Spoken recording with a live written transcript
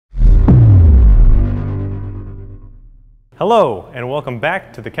Hello and welcome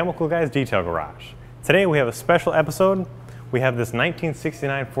back to the Chemical Guys Detail Garage. Today we have a special episode. We have this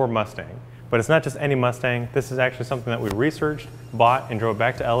 1969 Ford Mustang, but it's not just any Mustang. This is actually something that we researched, bought, and drove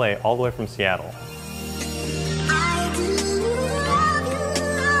back to LA all the way from Seattle.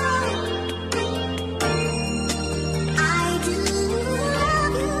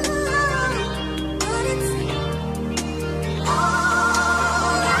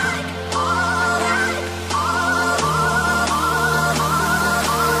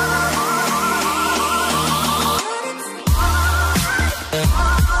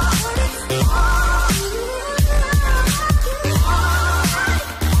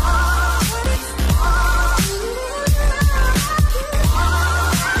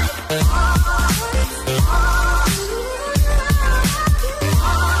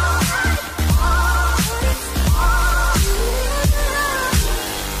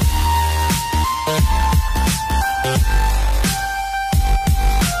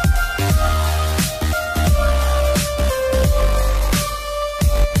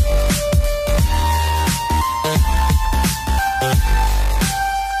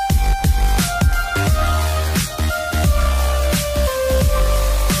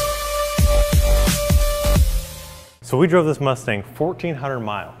 So we drove this Mustang 1,400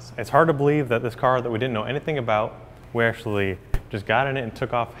 miles. It's hard to believe that this car that we didn't know anything about, we actually just got in it and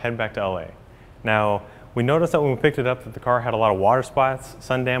took off, heading back to LA. Now, we noticed that when we picked it up that the car had a lot of water spots,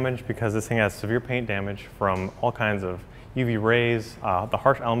 sun damage, because this thing has severe paint damage from all kinds of UV rays, the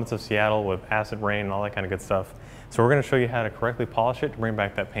harsh elements of Seattle with acid rain and all that kind of good stuff. So we're gonna show you how to correctly polish it to bring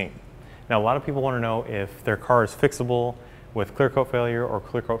back that paint. Now, a lot of people wanna know if their car is fixable with clear coat failure or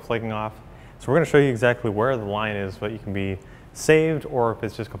clear coat flaking off. So we're going to show you exactly where the line is, so that you can be saved or if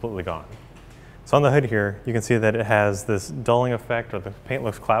it's just completely gone. So on the hood here, you can see that it has this dulling effect, or the paint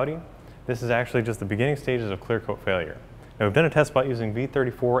looks cloudy. This is actually just the beginning stages of clear coat failure. Now we've done a test spot using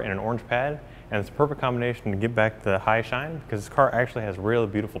V34 and an orange pad, and it's a perfect combination to get back the high shine because this car actually has really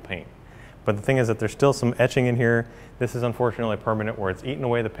beautiful paint. But the thing is that there's still some etching in here. This is unfortunately permanent, where it's eaten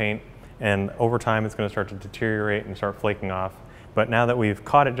away the paint, and over time it's going to start to deteriorate and start flaking off. But now that we've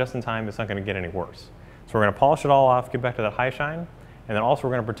caught it just in time, it's not going to get any worse. So we're going to polish it all off, get back to that high shine, and then also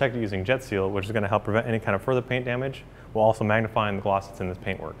we're going to protect it using Jet Seal, which is going to help prevent any kind of further paint damage, while also magnifying the gloss that's in this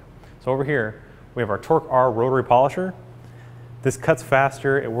paintwork. So over here, we have our Torque R rotary polisher. This cuts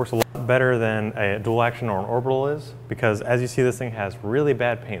faster. It works a lot better than a dual action or an orbital is, because as you see, this thing has really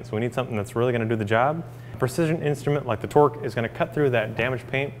bad paint. So we need something that's really going to do the job. A precision instrument like the Torque is going to cut through that damaged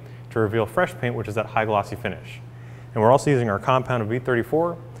paint to reveal fresh paint, which is that high glossy finish. And we're also using our compound of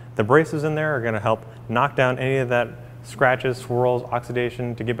V34. The braces in there are going to help knock down any of that scratches, swirls,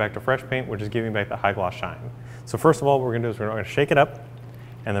 oxidation to get back to fresh paint, which is giving back the high gloss shine. So first of all, what we're going to do is we're going to shake it up,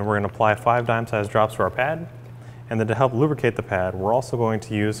 and then we're going to apply 5 dime-sized drops to our pad. And then to help lubricate the pad, we're also going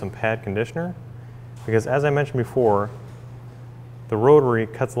to use some pad conditioner, because as I mentioned before, the rotary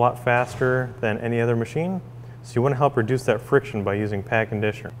cuts a lot faster than any other machine. So you want to help reduce that friction by using pad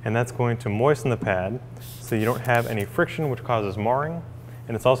conditioner. And that's going to moisten the pad so you don't have any friction, which causes marring.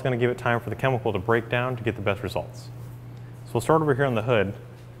 And it's also going to give it time for the chemical to break down to get the best results. So we'll start over here on the hood,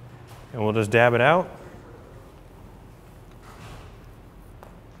 and we'll just dab it out.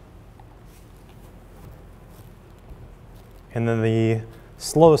 And then the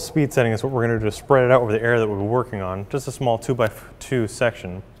slowest speed setting is what we're going to do to spread it out over the area that we'll be working on, just a small 2x2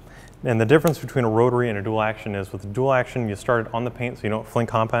 section. And the difference between a rotary and a dual action is with the dual action, you start it on the paint so you don't fling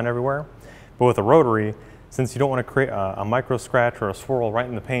compound everywhere. But with a rotary, since you don't want to create a micro scratch or a swirl right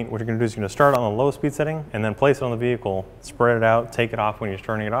in the paint, what you're going to do is you're going to start on the low speed setting and then place it on the vehicle, spread it out, take it off when you're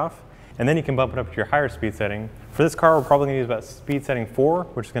turning it off, and then you can bump it up to your higher speed setting. For this car, we're probably going to use about speed setting 4,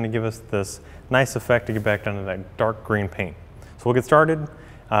 which is going to give us this nice effect to get back down to that dark green paint. So we'll get started.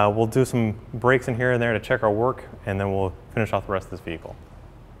 We'll do some breaks in here and there to check our work, and then we'll finish off the rest of this vehicle.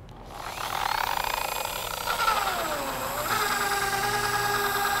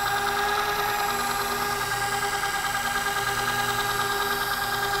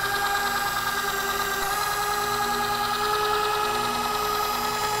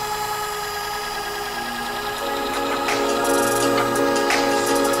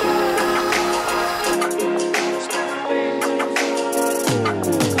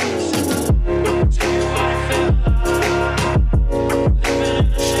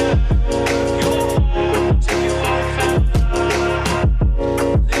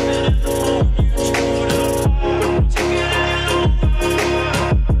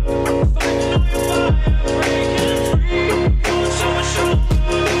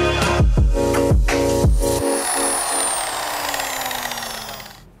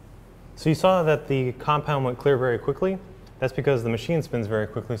 So you saw that the compound went clear very quickly. That's because the machine spins very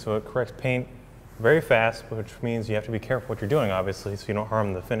quickly, so it corrects paint very fast, which means you have to be careful what you're doing, obviously, so you don't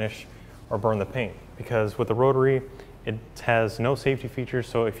harm the finish or burn the paint. Because with the rotary, it has no safety features,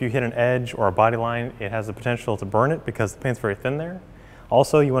 so if you hit an edge or a body line, it has the potential to burn it because the paint's very thin there.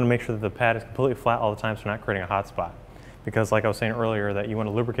 Also, you want to make sure that the pad is completely flat all the time so you're not creating a hot spot. Because like I was saying earlier, that you want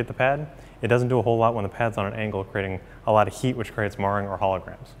to lubricate the pad, it doesn't do a whole lot when the pad's on an angle, creating a lot of heat, which creates marring or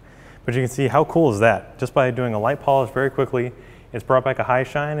holograms. But you can see how cool is that? Just by doing a light polish very quickly, it's brought back a high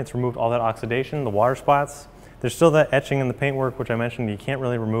shine, it's removed all that oxidation, the water spots. There's still that etching in the paintwork, which I mentioned you can't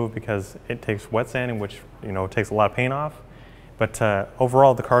really remove because it takes wet sanding, which takes a lot of paint off. But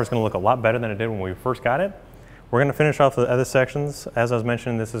overall, the car is going to look a lot better than it did when we first got it. We're going to finish off the other sections. As I was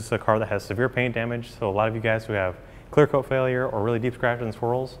mentioning, this is a car that has severe paint damage, so a lot of you guys who have clear coat failure or really deep scratches and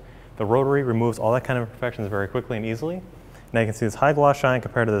swirls, the rotary removes all that kind of imperfections very quickly and easily. Now you can see this high gloss shine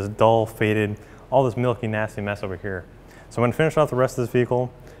compared to this dull, faded, all this milky, nasty mess over here. So I'm going to finish off the rest of this vehicle,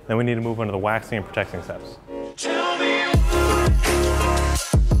 then we need to move on to the waxing and protecting steps.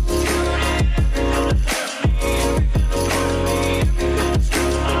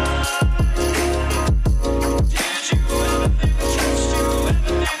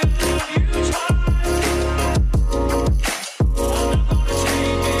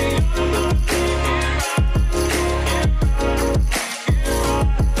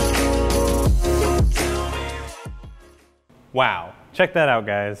 Wow, check that out,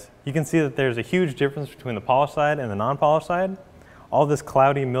 guys. You can see that there's a huge difference between the polished side and the non-polished side. All this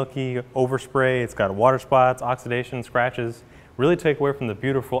cloudy, milky overspray, it's got water spots, oxidation, scratches, really take away from the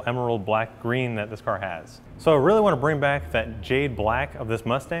beautiful emerald black green that this car has. So I really want to bring back that jade black of this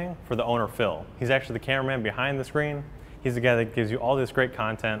Mustang for the owner, Phil. He's actually the cameraman behind the screen. He's the guy that gives you all this great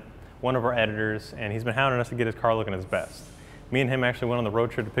content, one of our editors, and he's been hounding us to get his car looking his best. Me and him actually went on the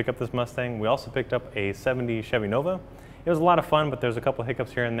road trip to pick up this Mustang. We also picked up a 70 Chevy Nova. It was a lot of fun, but there's a couple of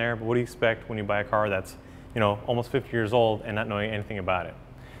hiccups here and there, but what do you expect when you buy a car that's, almost 50 years old and not knowing anything about it?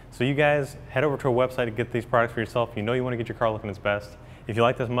 So you guys head over to our website to get these products for yourself. You want to get your car looking its best. If you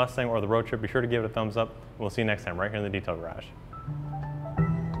like this Mustang or the road trip, be sure to give it a thumbs up. We'll see you next time right here in the Detail Garage.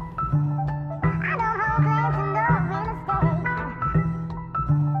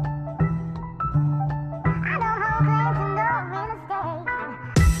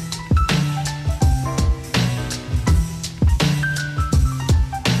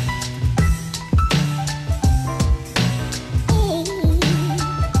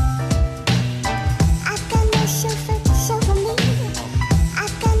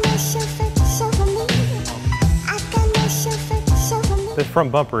 This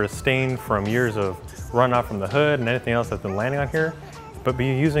front bumper is stained from years of runoff from the hood and anything else that's been landing on here. But by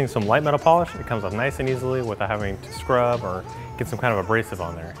using some light metal polish, it comes off nice and easily without having to scrub or get some kind of abrasive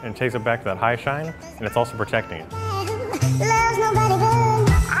on there. And it takes it back to that high shine, and it's also protecting it.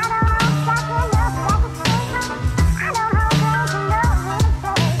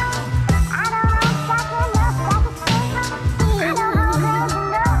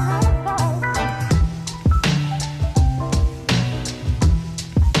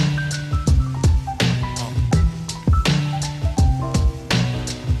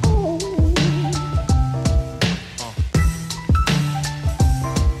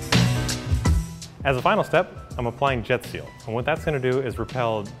 As a final step, I'm applying Jet Seal, and what that's going to do is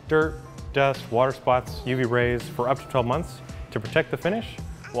repel dirt, dust, water spots, UV rays for up to 12 months to protect the finish,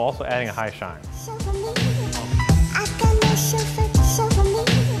 while also adding a high shine.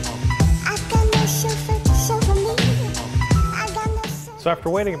 So after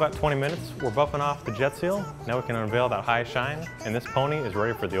waiting about 20 minutes, we're buffing off the Jet Seal. Now we can unveil that high shine, and this pony is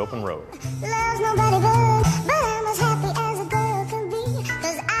ready for the open road.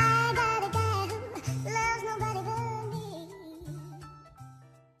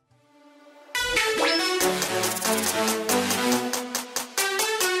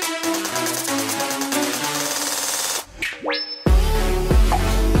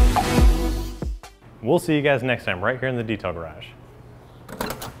 We'll see you guys next time right here in the Detail Garage.